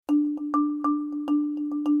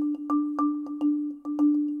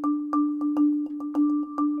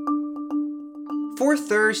For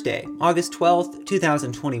Thursday, August 12th,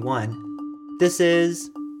 2021, this is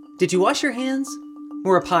Did You Wash Your Hands?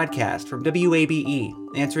 We're a podcast from WABE,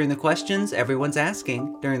 answering the questions everyone's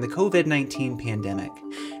asking during the COVID-19 pandemic.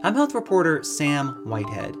 I'm health reporter Sam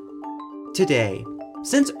Whitehead. Today,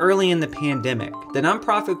 since early in the pandemic, the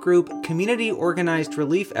nonprofit group Community Organized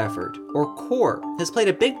Relief Effort, or CORE, has played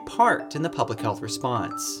a big part in the public health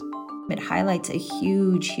response. It highlights a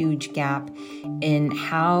huge gap in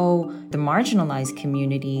how the marginalized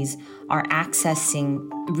communities are accessing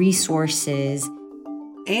resources.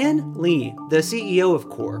 Ann Lee, the CEO of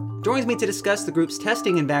CORE, joins me to discuss the group's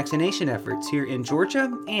testing and vaccination efforts here in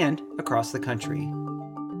Georgia and across the country.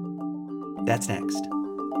 That's next.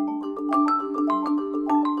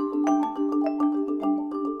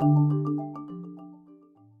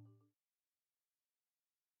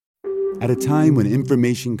 At a time when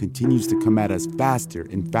information continues to come at us faster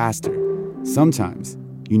and faster, sometimes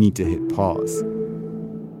you need to hit pause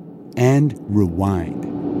and rewind.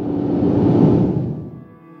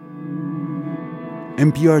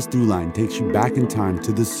 NPR's Throughline takes you back in time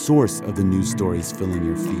to the source of the news stories filling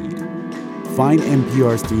your feed. Find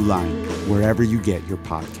NPR's Throughline wherever you get your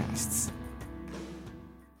podcasts.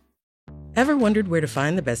 Ever wondered where to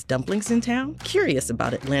find the best dumplings in town? Curious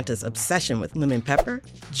about Atlanta's obsession with lemon pepper?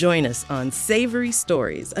 Join us on Savory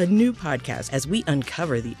Stories, a new podcast as we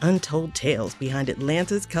uncover the untold tales behind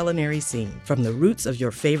Atlanta's culinary scene. From the roots of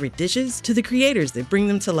your favorite dishes to the creators that bring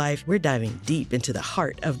them to life, we're diving deep into the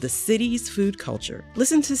heart of the city's food culture.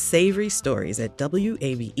 Listen to Savory Stories at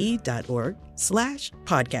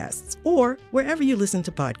wabe.org/podcasts or wherever you listen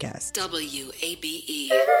to podcasts.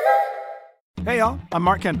 WABE. Hey y'all, I'm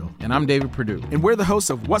Mark Kendall. And I'm David Perdue. And we're the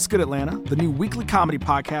hosts of What's Good Atlanta, the new weekly comedy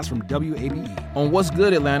podcast from WABE. On What's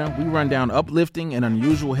Good Atlanta, we run down uplifting and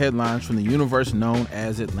unusual headlines from the universe known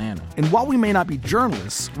as Atlanta. And while we may not be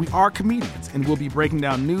journalists, we are comedians, and we'll be breaking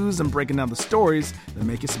down news and breaking down the stories that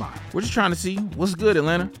make you smile. We're just trying to see what's good,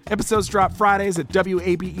 Atlanta. Episodes drop Fridays at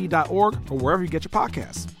WABE.org or wherever you get your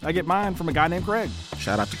podcasts. I get mine from a guy named Craig.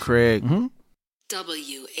 Shout out to Craig.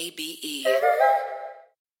 WABE.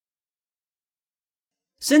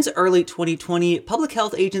 Since early 2020, public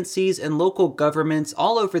health agencies and local governments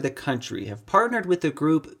all over the country have partnered with the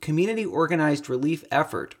group Community Organized Relief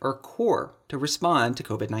Effort, or CORE, to respond to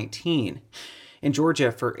COVID-19. In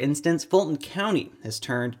Georgia, for instance, Fulton County has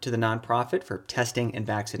turned to the nonprofit for testing and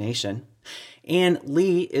vaccination. Ann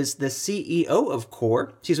Lee is the CEO of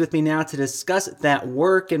CORE. She's with me now to discuss that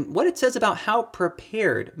work and what it says about how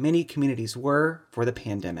prepared many communities were for the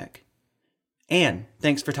pandemic. Ann,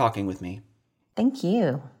 thanks for talking with me. Thank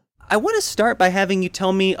you. I want to start by having you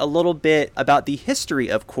tell me a little bit about the history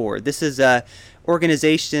of CORE. This is an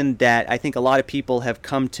organization that I think a lot of people have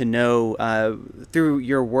come to know through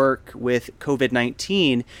your work with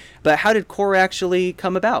COVID-19. But how did CORE actually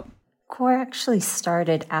come about? CORE actually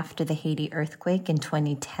started after the Haiti earthquake in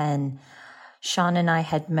 2010. Sean and I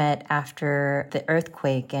had met after the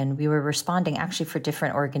earthquake, and we were responding actually for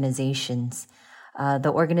different organizations.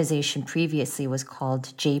 The organization previously was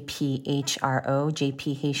called JPHRO,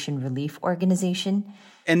 JP Haitian Relief Organization.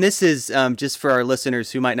 And this is, just for our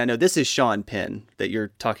listeners who might not know, this is Sean Penn that you're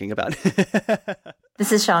talking about.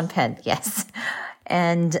 This is Sean Penn, yes.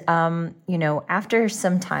 And, after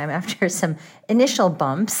some time, after some initial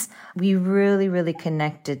bumps, we really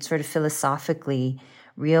connected sort of philosophically,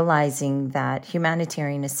 realizing that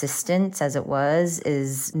humanitarian assistance as it was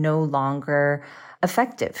is no longer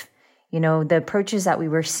effective. The approaches that we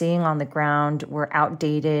were seeing on the ground were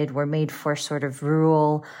outdated, were made for sort of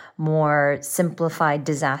rural, more simplified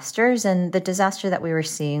disasters. And the disaster that we were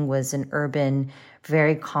seeing was an urban,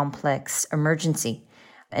 very complex emergency.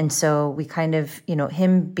 And so we kind of,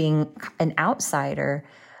 him being an outsider,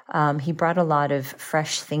 he brought a lot of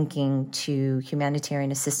fresh thinking to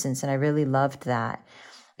humanitarian assistance. And I really loved that.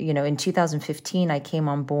 In 2015, I came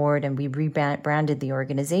on board and we rebranded the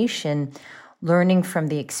organization, learning from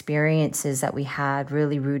the experiences that we had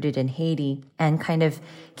really rooted in Haiti, and kind of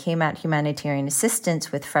came at humanitarian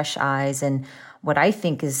assistance with fresh eyes and what I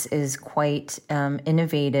think is quite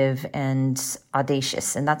innovative and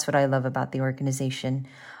audacious. And that's what I love about the organization.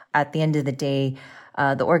 At the end of the day,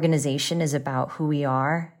 the organization is about who we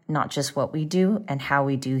are, not just what we do and how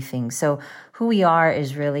we do things. So who we are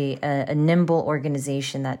is really a nimble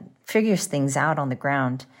organization that figures things out on the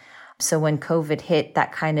ground. So when COVID hit,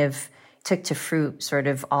 that kind of took to fruit sort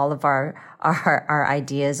of all of our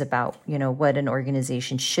ideas about, what an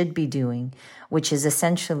organization should be doing, which is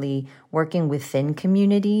essentially working within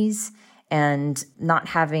communities and not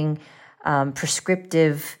having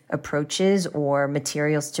prescriptive approaches or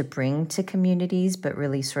materials to bring to communities, but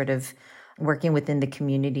really sort of working within the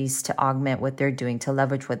communities to augment what they're doing, to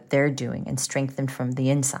leverage what they're doing and strengthen from the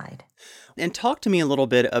inside. And talk to me a little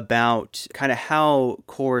bit about kind of how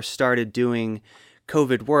CORE started doing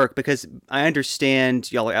COVID work, because I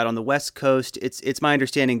understand y'all are out on the West Coast. It's my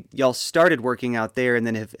understanding y'all started working out there and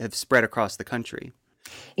then have spread across the country.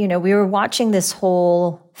 You know, we were watching this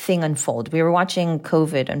whole thing unfold. We were watching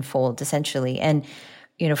COVID unfold, essentially. And,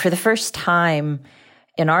 you know, for the first time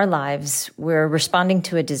in our lives, we're responding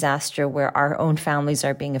to a disaster where our own families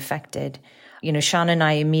are being affected. You know, Sean and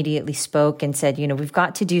I immediately spoke and said, you know, we've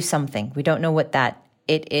got to do something. We don't know what that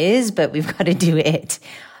it is, but we've got to do it.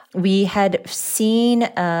 We had seen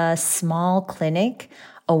a small clinic,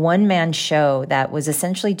 a one-man show that was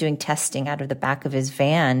essentially doing testing out of the back of his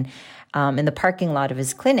van in the parking lot of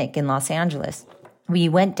his clinic in Los Angeles. We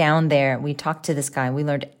went down there, we talked to this guy, we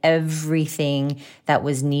learned everything that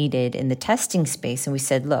was needed in the testing space. And we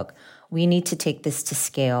said, look, we need to take this to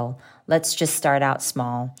scale. Let's just start out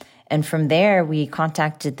small. And from there, we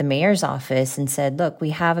contacted the mayor's office and said, look,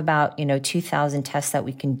 we have about, 2,000 tests that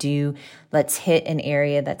we can do. Let's hit an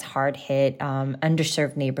area that's hard hit.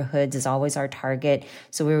 Underserved neighborhoods is always our target.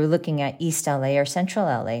 So we were looking at East LA or Central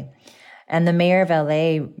LA. And the mayor of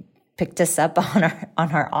LA picked us up on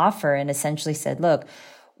our offer and essentially said, look,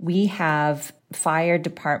 we have fire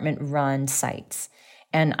department run sites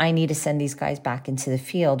and I need to send these guys back into the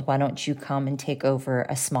field. Why don't you come and take over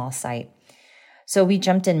a small site? So we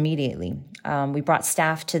jumped in immediately. We brought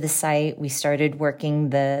staff to the site. We started working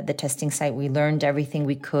the testing site. We learned everything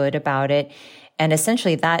we could about it. And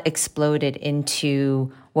essentially that exploded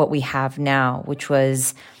into what we have now, which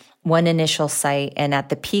was one initial site. And at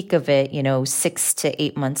the peak of it, 6 to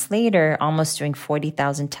 8 months later, almost doing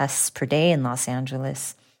 40,000 tests per day in Los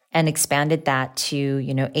Angeles, and expanded that to,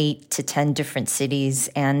 8 to 10 different cities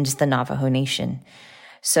and the Navajo Nation.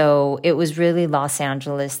 So it was really Los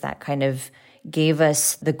Angeles that kind of gave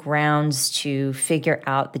us the grounds to figure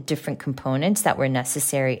out the different components that were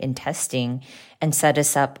necessary in testing and set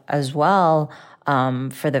us up as well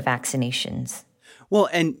for the vaccinations. Well,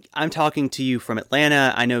 and I'm talking to you from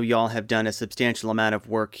Atlanta. I know y'all have done a substantial amount of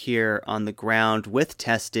work here on the ground with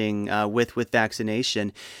testing, with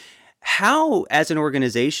vaccination. How, as an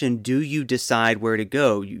organization, do you decide where to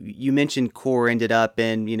go? You mentioned CORE ended up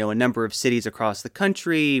in, a number of cities across the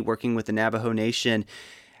country, working with the Navajo Nation.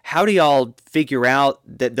 How do y'all figure out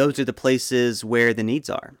that those are the places where the needs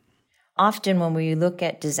are? Often when we look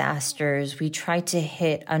at disasters, we try to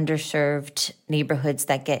hit underserved neighborhoods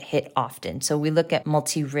that get hit often. So we look at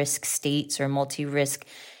multi-risk states or multi-risk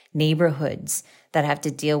neighborhoods that have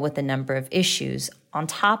to deal with a number of issues. On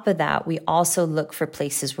top of that, we also look for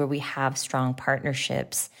places where we have strong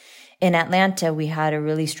partnerships. In Atlanta, we had a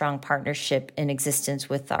really strong partnership in existence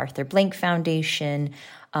with the Arthur Blank Foundation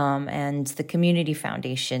and the Community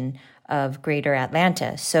Foundation of Greater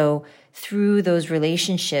Atlanta. So through those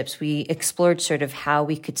relationships, we explored sort of how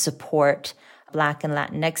we could support Black and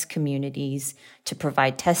Latinx communities to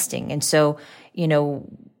provide testing. And so,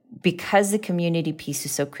 because the community piece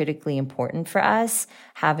is so critically important for us,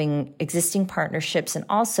 having existing partnerships and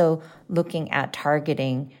also looking at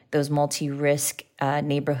targeting those multi-risk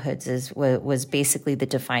neighborhoods was basically the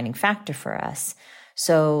defining factor for us.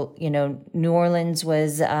 So, New Orleans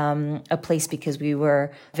was a place because we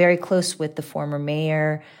were very close with the former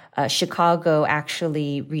mayor. Chicago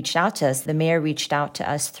actually reached out to us. The mayor reached out to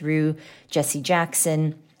us through Jesse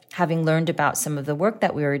Jackson, having learned about some of the work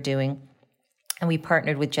that we were doing. And we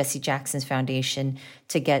partnered with Jesse Jackson's foundation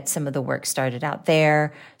to get some of the work started out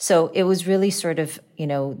there. So it was really sort of,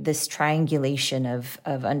 this triangulation of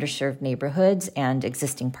underserved neighborhoods and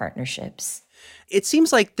existing partnerships. It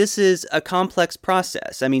seems like this is a complex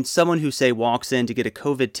process. I mean, someone who, say, walks in to get a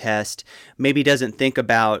COVID test maybe doesn't think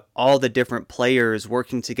about all the different players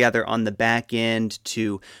working together on the back end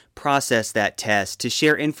to process that test, to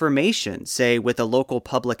share information, say, with a local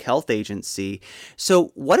public health agency.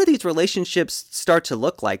 So what do these relationships start to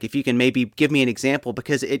look like? If you can maybe give me an example,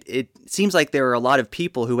 because it seems like there are a lot of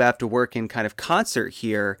people who have to work in kind of concert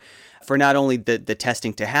here for not only the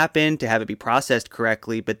testing to happen, to have it be processed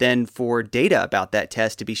correctly, but then for data about that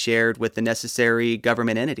test to be shared with the necessary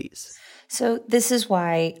government entities. So this is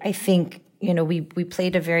why I think, we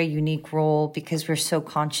played a very unique role because we're so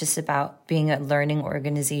conscious about being a learning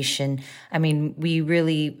organization. I mean, we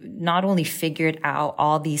really not only figured out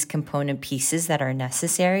all these component pieces that are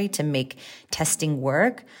necessary to make testing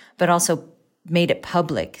work, but also made it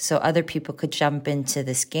public so other people could jump into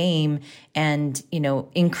this game and,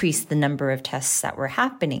 increase the number of tests that were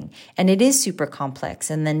happening. And it is super complex.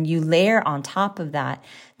 And then you layer on top of that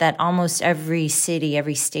almost every city,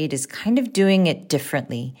 every state is kind of doing it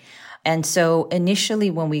differently. And so initially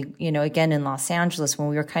when we, again in Los Angeles, when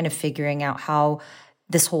we were kind of figuring out how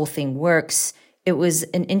this whole thing works, it was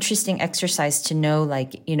an interesting exercise to know,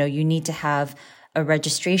 you need to have a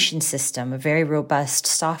registration system, a very robust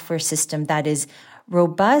software system that is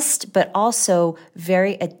robust, but also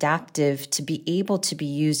very adaptive to be able to be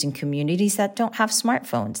used in communities that don't have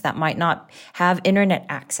smartphones, that might not have internet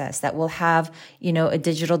access, that will have, a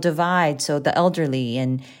digital divide. So the elderly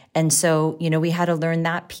and so, we had to learn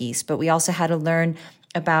that piece, but we also had to learn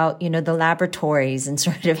about, the laboratories and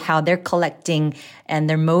sort of how they're collecting and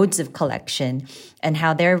their modes of collection and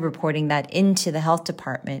how they're reporting that into the health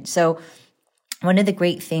department. So one of the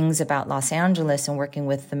great things about Los Angeles and working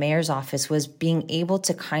with the mayor's office was being able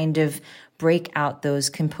to kind of break out those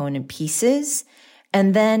component pieces.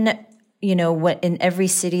 And then, what in every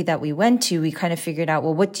city that we went to, we kind of figured out,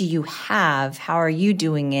 well, what do you have? How are you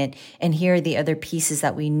doing it? And here are the other pieces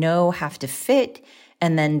that we know have to fit.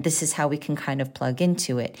 And then this is how we can kind of plug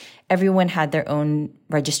into it. Everyone had their own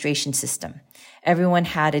registration system. Everyone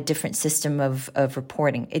had a different system of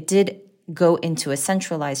reporting. It did go into a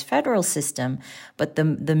centralized federal system, but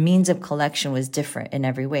the means of collection was different in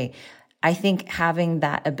every way. I think having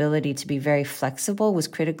that ability to be very flexible was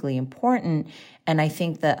critically important. And I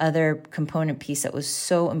think the other component piece that was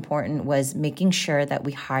so important was making sure that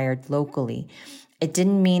we hired locally. It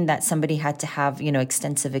didn't mean that somebody had to have,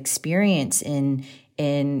 extensive experience in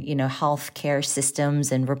healthcare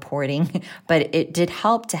systems and reporting, but it did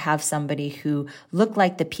help to have somebody who looked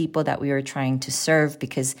like the people that we were trying to serve,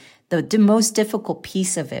 because the most difficult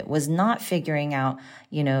piece of it was not figuring out,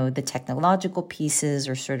 the technological pieces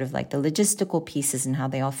or sort of like the logistical pieces and how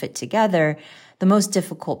they all fit together. The most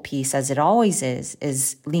difficult piece, as it always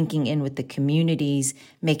is linking in with the communities,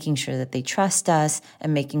 making sure that they trust us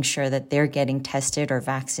and making sure that they're getting tested or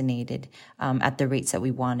vaccinated at the rates that we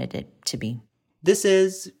wanted it to be. This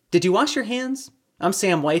is Did You Wash Your Hands? I'm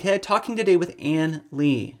Sam Whitehead, talking today with Ann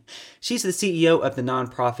Lee. She's the CEO of the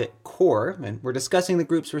nonprofit CORE, and we're discussing the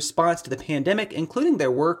group's response to the pandemic, including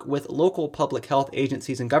their work with local public health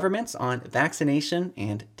agencies and governments on vaccination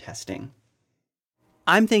and testing.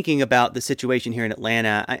 I'm thinking about the situation here in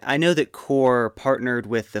Atlanta. I know that CORE partnered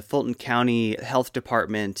with the Fulton County Health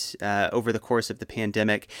Department over the course of the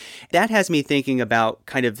pandemic. That has me thinking about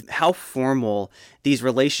kind of how formal these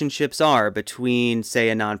relationships are between, say,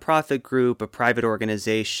 a nonprofit group, a private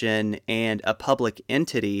organization, and a public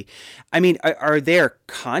entity. I mean, are there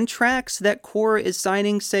contracts that CORE is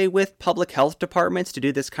signing, say, with public health departments to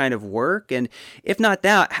do this kind of work? And if not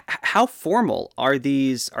that, how formal are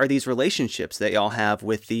these relationships that y'all have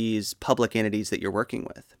with these public entities that you're working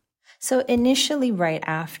with? So initially, right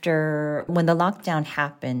after when the lockdown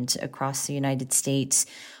happened across the United States,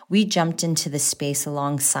 we jumped into the space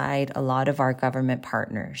alongside a lot of our government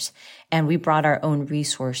partners, and we brought our own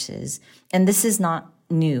resources. And this is not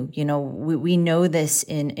new. We know this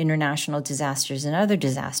in international disasters and other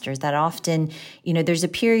disasters that often, there's a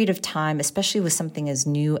period of time, especially with something as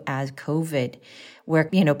new as COVID, where,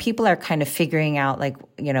 people are kind of figuring out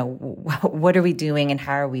what are we doing and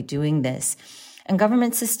how are we doing this? And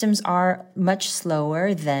government systems are much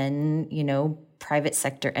slower than, private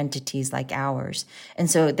sector entities like ours. And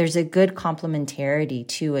so there's a good complementarity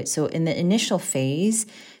to it. So in the initial phase,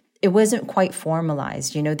 it wasn't quite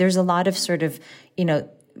formalized. There's a lot of sort of,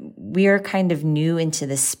 we are kind of new into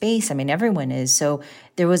this space. I mean, everyone is. So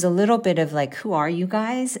there was a little bit of like, who are you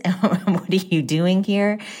guys? What are you doing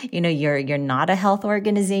here? You're not a health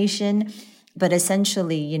organization, but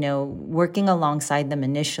essentially, working alongside them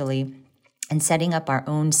initially and setting up our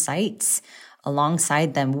own sites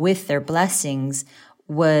alongside them with their blessings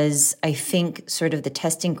was, I think, sort of the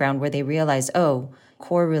testing ground where they realized, oh,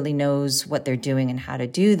 CORE really knows what they're doing and how to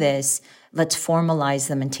do this. Let's formalize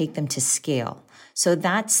them and take them to scale. So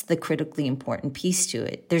that's the critically important piece to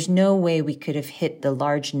it. There's no way we could have hit the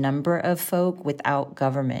large number of folk without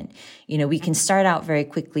government. We can start out very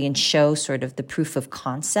quickly and show sort of the proof of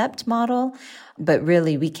concept model, but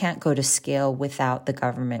really we can't go to scale without the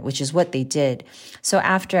government, which is what they did. So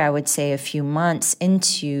after, I would say, a few months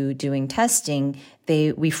into doing testing,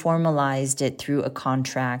 we formalized it through a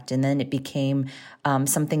contract, and then it became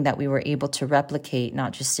something that we were able to replicate,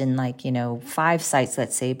 not just in 5 sites,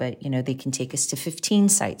 let's say, but, they can take us to 15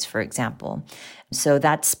 sites, for example. So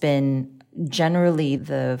that's been generally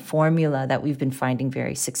the formula that we've been finding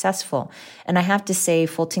very successful. And I have to say,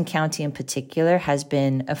 Fulton County in particular has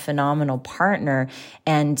been a phenomenal partner.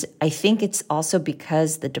 And I think it's also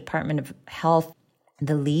because the Department of Health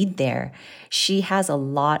the lead there, she has a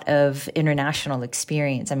lot of international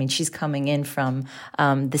experience. I mean, she's coming in from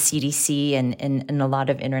the CDC and a lot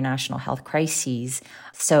of international health crises.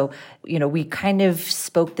 So, we kind of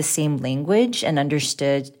spoke the same language and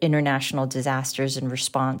understood international disasters and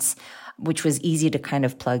response, which was easy to kind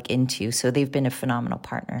of plug into. So they've been a phenomenal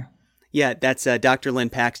partner. Yeah, that's Dr. Lynn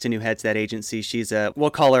Paxton, who heads that agency. She's we'll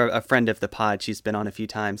call her a friend of the pod. She's been on a few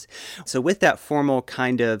times. So with that formal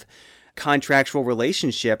kind of contractual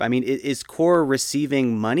relationship, I mean, is CORE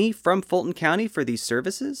receiving money from Fulton County for these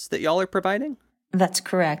services that y'all are providing? That's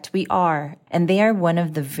correct. We are. And they are one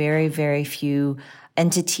of the very, very few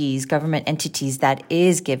government entities that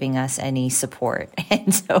is giving us any support.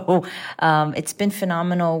 And so it's been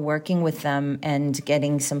phenomenal working with them and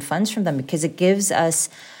getting some funds from them, because it gives us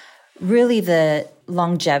really the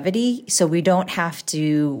longevity, so we don't have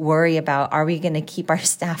to worry about, are we going to keep our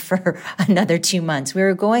staff for another 2 months? We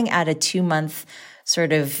were going at a 2-month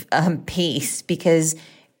sort of pace because,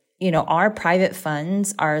 our private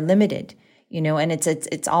funds are limited, and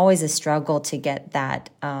it's always a struggle to get that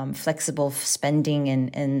flexible spending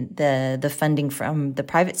and the funding from the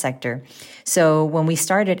private sector. So when we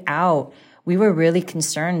started out, we were really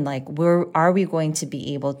concerned, like, are we going to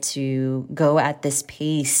be able to go at this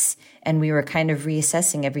pace? And we were kind of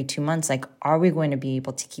reassessing every 2 months, like, are we going to be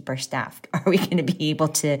able to keep our staff? Are we going to be able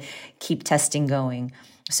to keep testing going?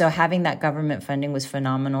 So having that government funding was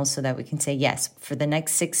phenomenal so that we can say, yes, for the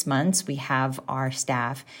next 6 months, we have our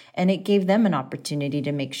staff. And it gave them an opportunity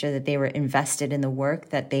to make sure that they were invested in the work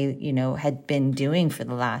that they, had been doing for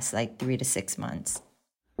the last 3 to 6 months.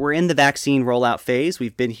 We're in the vaccine rollout phase.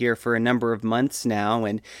 We've been here for a number of months now,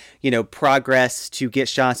 and, progress to get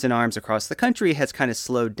shots in arms across the country has kind of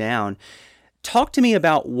slowed down. Talk to me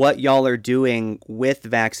about what y'all are doing with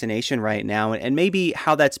vaccination right now, and maybe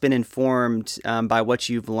how that's been informed by what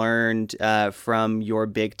you've learned from your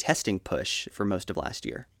big testing push for most of last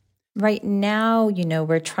year. Right now,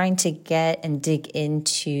 we're trying to get and dig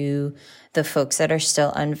into the folks that are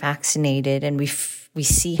still unvaccinated, and we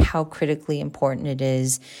see how critically important it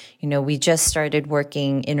is. We just started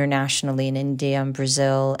working internationally in India and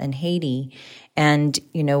Brazil and Haiti. And,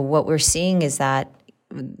 what we're seeing is that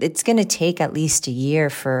it's going to take at least a year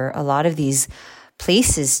for a lot of these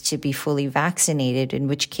places to be fully vaccinated, in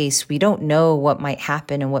which case we don't know what might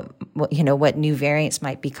happen and what new variants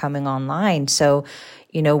might be coming online. So,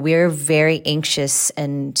 we're very anxious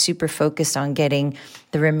and super focused on getting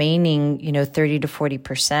the remaining, 30 to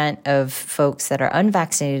 40% of folks that are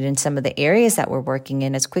unvaccinated in some of the areas that we're working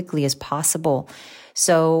in as quickly as possible.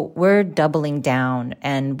 So we're doubling down.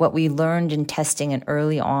 And what we learned in testing and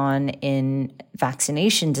early on in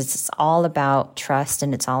vaccinations is it's all about trust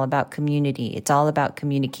and it's all about community. It's all about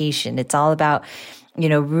communication. It's all about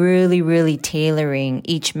really, really tailoring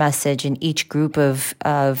each message and each group of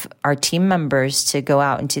our team members to go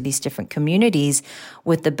out into these different communities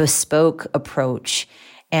with the bespoke approach.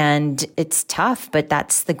 And it's tough, but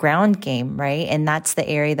that's the ground game, right? And that's the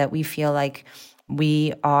area that we feel like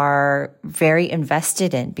we are very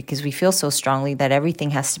invested in, because we feel so strongly that everything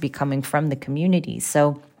has to be coming from the community.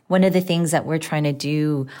 So one of the things that we're trying to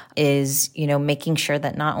do is, making sure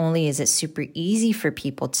that not only is it super easy for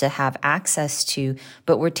people to have access to,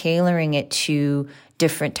 but we're tailoring it to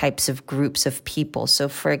different types of groups of people. So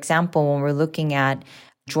for example, when we're looking at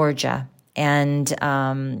Georgia and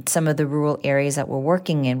some of the rural areas that we're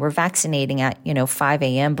working in, we're vaccinating at 5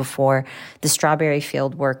 a.m. before the strawberry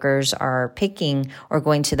field workers are picking or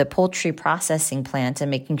going to the poultry processing plant, and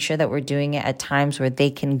making sure that we're doing it at times where they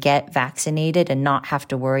can get vaccinated and not have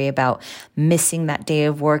to worry about missing that day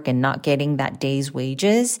of work and not getting that day's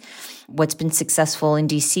wages. What's been successful in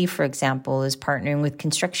DC, for example, is partnering with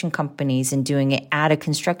construction companies and doing it at a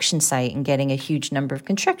construction site and getting a huge number of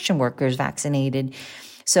construction workers vaccinated.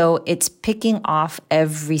 So it's picking off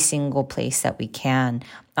every single place that we can.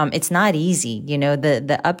 It's not easy.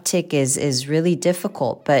 The uptick is really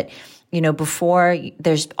difficult, but before,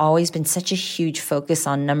 there's always been such a huge focus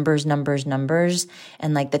on numbers, and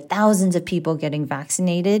the thousands of people getting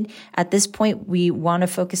vaccinated. At this point, we want to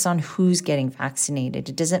focus on who's getting vaccinated.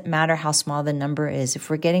 It doesn't matter how small the number is. If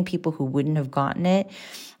we're getting people who wouldn't have gotten it,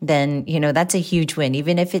 then, that's a huge win.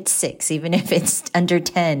 Even if it's 6, even if it's under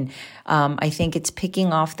 10, I think it's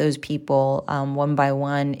picking off those people one by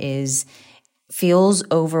one feels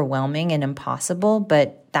overwhelming and impossible,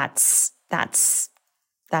 but that's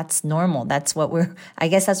normal. That's what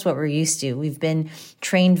we're used to. We've been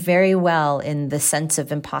trained very well in the sense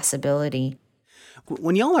of impossibility.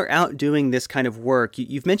 When y'all are out doing this kind of work,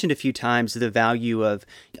 you've mentioned a few times the value of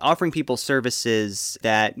offering people services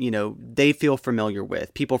that, they feel familiar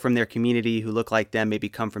with, people from their community who look like them, maybe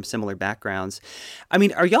come from similar backgrounds. I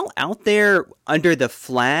mean, are y'all out there under the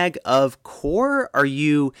flag of CORE? Are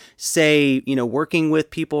you, say, working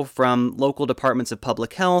with people from local departments of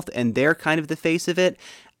public health and they're kind of the face of it?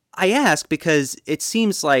 I ask because it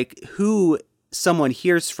seems like who someone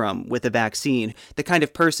hears from with a vaccine, the kind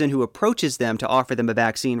of person who approaches them to offer them a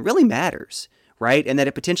vaccine really matters, right? And that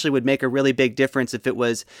it potentially would make a really big difference if it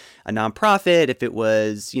was a nonprofit, if it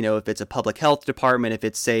was, if it's a public health department, if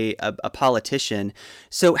it's, say, a politician.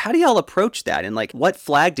 So how do y'all approach that? And what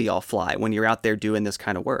flag do y'all fly when you're out there doing this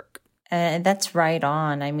kind of work? That's right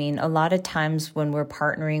on. I mean, a lot of times when we're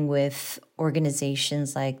partnering with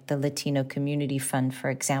organizations like the Latino Community Fund, for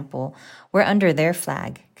example, we're under their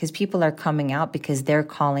flag because people are coming out because they're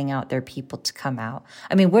calling out their people to come out.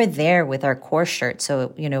 I mean, we're there with our CORE shirt,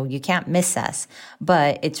 so, you can't miss us.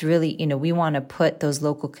 But it's really, we want to put those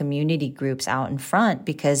local community groups out in front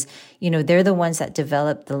because, they're the ones that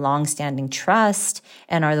develop the longstanding trust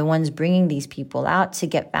and are the ones bringing these people out to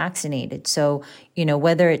get vaccinated. So,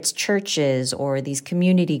 whether it's churches or these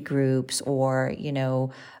community groups or,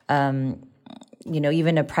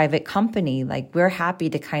 even a private company, we're happy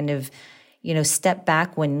to kind of, step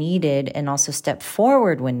back when needed and also step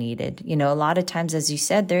forward when needed. A lot of times, as you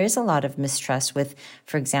said, there is a lot of mistrust with,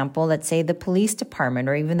 for example, let's say the police department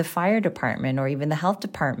or even the fire department or even the health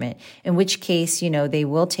department, in which case, they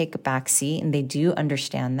will take a back seat and they do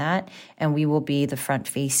understand that. And we will be the front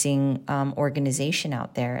facing organization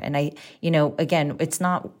out there. And again, it's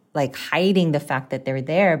not like hiding the fact that they're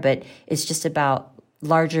there, but it's just about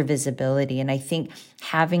larger visibility. And I think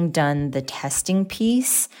having done the testing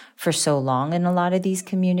piece for so long in a lot of these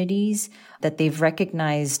communities that they've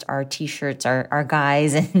recognized our T-shirts, our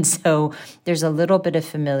guys. And so there's a little bit of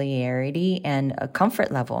familiarity and a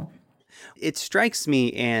comfort level. It strikes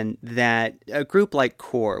me, Anne, that a group like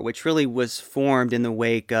CORE, which really was formed in the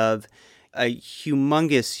wake of a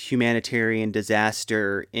humongous humanitarian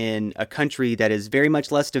disaster in a country that is very much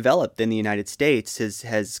less developed than the United States,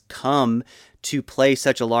 has come to play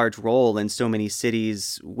such a large role in so many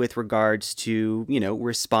cities with regards to,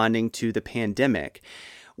 responding to the pandemic.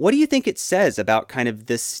 What do you think it says about kind of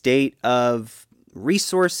the state of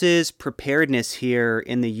resources, preparedness here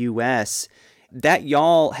in the U.S. that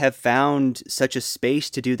y'all have found such a space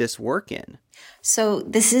to do this work in? So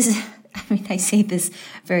this is, I say this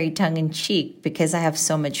very tongue-in-cheek because I have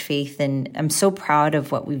so much faith and I'm so proud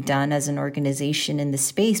of what we've done as an organization in the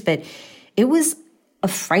space. But it was a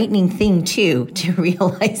frightening thing, too, to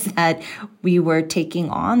realize that we were taking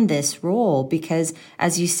on this role because,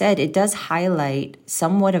 as you said, it does highlight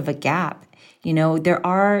somewhat of a gap. There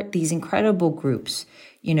are these incredible groups.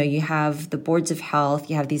 You have the boards of health,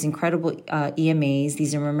 you have these incredible EMAs,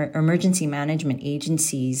 these emergency management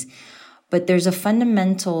agencies. But there's a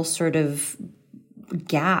fundamental sort of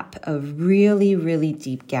gap, a really, really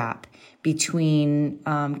deep gap between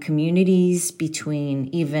communities, between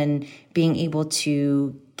even being able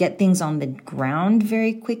to get things on the ground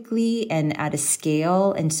very quickly and at a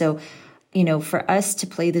scale. And so, for us to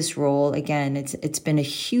play this role, again, it's been a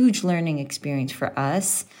huge learning experience for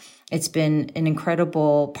us. It's been an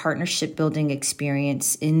incredible partnership building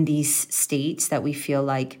experience in these states that we feel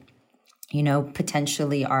like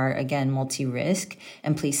potentially are, again, multi-risk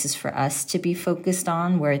and places for us to be focused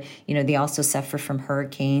on where, they also suffer from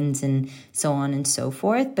hurricanes and so on and so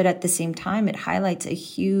forth. But at the same time, it highlights a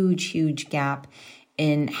huge, huge gap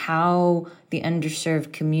in how the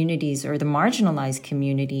underserved communities or the marginalized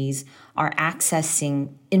communities are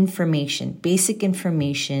accessing information, basic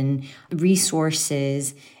information,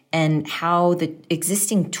 resources, and how the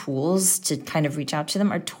existing tools to kind of reach out to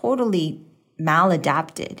them are totally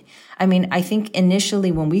maladapted. I think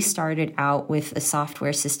initially when we started out with a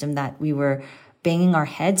software system that we were banging our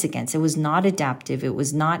heads against, it was not adaptive. It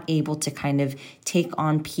was not able to kind of take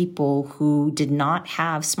on people who did not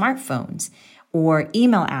have smartphones or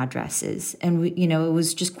email addresses. And it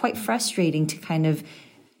was just quite frustrating to kind of,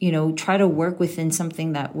 try to work within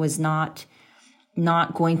something that was not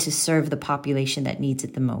going to serve the population that needs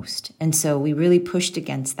it the most. And so we really pushed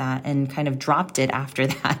against that and kind of dropped it after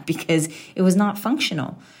that because it was not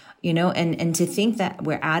functional, and to think that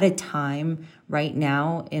we're at a time right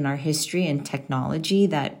now in our history and technology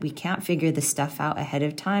that we can't figure this stuff out ahead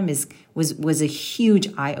of time was a huge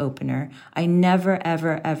eye opener. I never,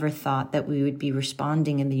 ever, ever thought that we would be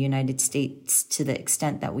responding in the United States to the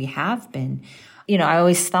extent that we have been. I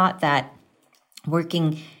always thought that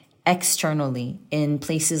working externally in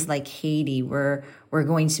places like Haiti, where we're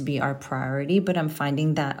going to be our priority. But I'm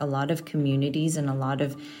finding that a lot of communities and a lot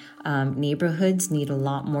of neighborhoods need a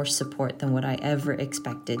lot more support than what I ever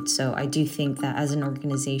expected. So I do think that as an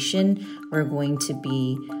organization, we're going to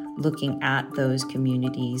be looking at those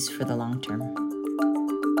communities for the long term.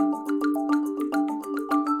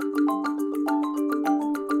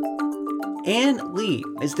 Ann Lee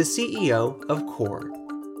is the CEO of CORE.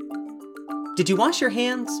 Did You Wash Your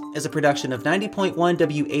Hands is a production of 90.1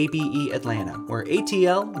 WABE Atlanta, where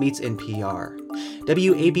ATL meets NPR.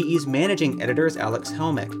 WABE's managing editor is Alex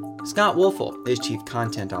Helmick. Scott Wolfel is Chief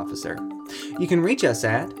Content Officer. You can reach us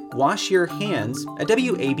at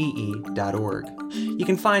washyourhands@wabe.org. You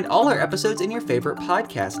can find all our episodes in your favorite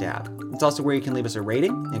podcast app. It's also where you can leave us a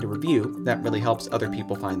rating and a review. That really helps other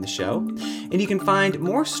people find the show. And you can find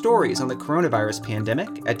more stories on the coronavirus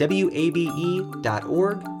pandemic at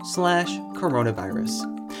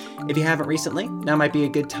wabe.org/coronavirus. If you haven't recently, now might be a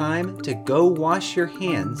good time to go wash your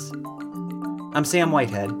hands. I'm Sam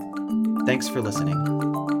Whitehead. Thanks for listening.